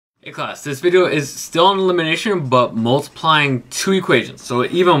Hey class, this video is still on elimination but multiplying two equations, so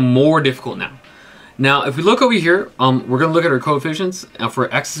even more difficult now. Now if we look over here, we're going to look at our coefficients, and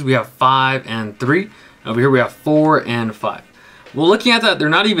for x's we have 5 and 3, and over here we have 4 and 5. Well, looking at that, they're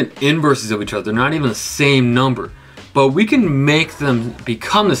not even inverses of each other, they're not even the same number, but we can make them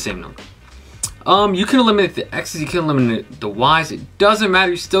become the same number. You can eliminate the x's, you can eliminate the y's, it doesn't matter,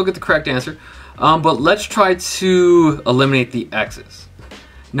 you still get the correct answer, but let's try to eliminate the x's.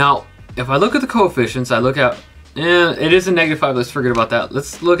 Now, if I look at the coefficients, I look at, it is a -5, let's forget about that.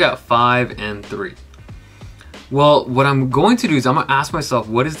 Let's look at 5 and 3. Well, what I'm going to do is I'm going to ask myself,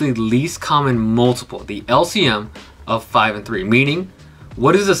 what is the least common multiple, the LCM of 5 and 3? Meaning,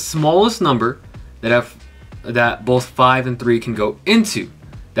 what is the smallest number that both 5 and 3 can go into?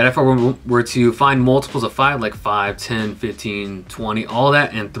 That if I were to find multiples of 5, like 5, 10, 15, 20, all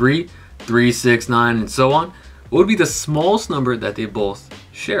that, and 3, 6, 9, and so on, what would be the smallest number that they both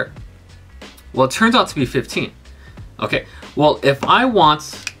share? Well, it turns out to be 15. Okay, well, if I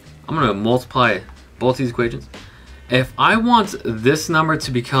want, I'm going to multiply both these equations. If I want this number to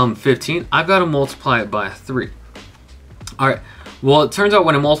become 15, I've got to multiply it by 3. All right, well, it turns out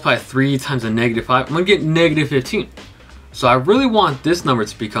when I multiply 3 times a -5, I'm going to get -15. So I really want this number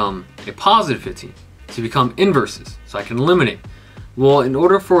to become a positive 15, to become inverses, so I can eliminate. Well, in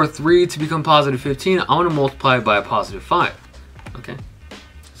order for 3 to become positive 15, I want to multiply it by a positive 5. Okay,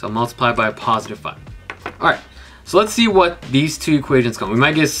 so multiply by a positive 5. All right, so let's see what these two equations come. We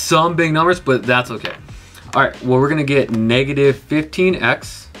might get some big numbers, but that's okay. All right, well, we're going to get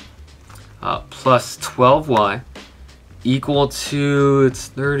 -15x plus 12y equal to, it's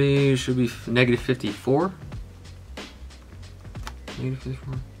 30, should be -54.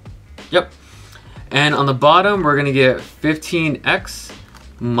 -54. Yep. And on the bottom, we're going to get 15x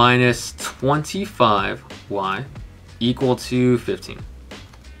minus 25y equal to 15.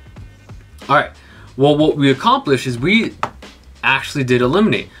 All right, well, what we accomplished is we actually did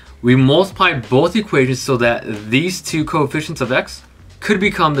eliminate. We multiplied both equations so that these two coefficients of x could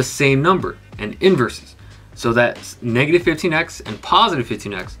become the same number and inverses. So that -15x and positive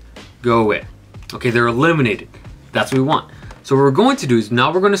 15x go away. Okay, they're eliminated. That's what we want. So what we're going to do is now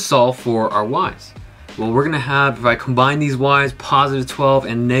we're going to solve for our y's. Well, we're going to have, if I combine these y's, positive 12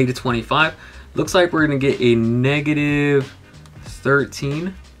 and -25, looks like we're going to get a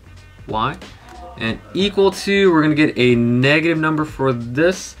 -13y, and equal to, we're going to get a negative number for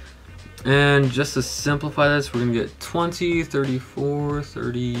this, and just to simplify this, we're going to get 20, 34,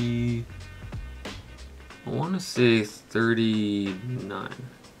 30, I want to say 39.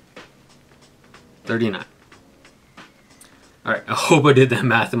 39. All right, I hope I did that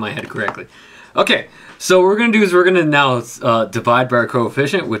math in my head correctly. Okay, so what we're going to do is we're going to now divide by our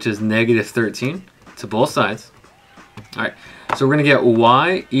coefficient, which is -13, to both sides. All right, so we're going to get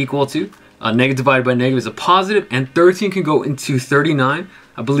y equal to, negative divided by negative is a positive, and 13 can go into 39,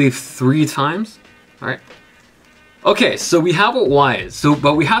 I believe 3 times. All right. Okay, so we have what y is,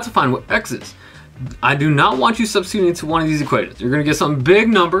 but we have to find what x is. I do not want you substituting into one of these equations. You're going to get some big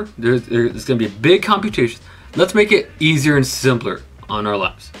number. There's going to be a big computation. Let's make it easier and simpler on our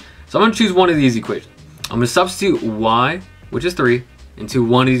lives. So I'm going to choose one of these equations. I'm going to substitute y, which is 3, into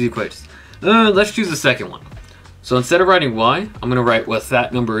one of these equations. Let's choose the second one. So instead of writing y, I'm going to write what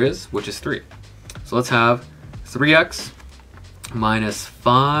that number is, which is 3. So let's have 3x minus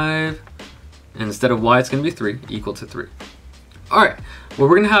 5, and instead of y, it's going to be 3, equal to 3. All right, well,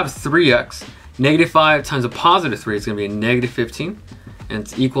 we're going to have 3x, -5 times a positive 3, it's going to be a -15. And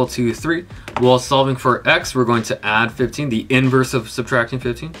it's equal to 3. While solving for x, we're going to add 15, the inverse of subtracting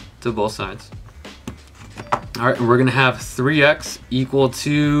 15, to both sides. All right, and we're going to have 3x equal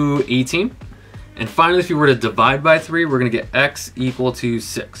to 18. And finally, if you were to divide by 3, we're going to get x equal to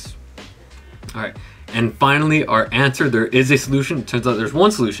 6. All right, and finally, our answer, there is a solution. It turns out there's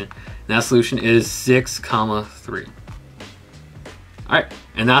one solution, and that solution is 6, 3. All right,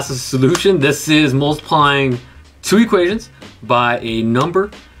 and that's the solution. This is multiplying two equations by a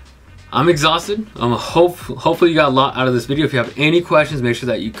number. I'm exhausted. Hopefully you got a lot out of this video. If you have any questions, make sure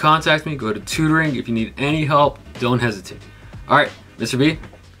that you contact me. Go to tutoring. If you need any help, don't hesitate. All right, Mr. B,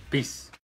 peace.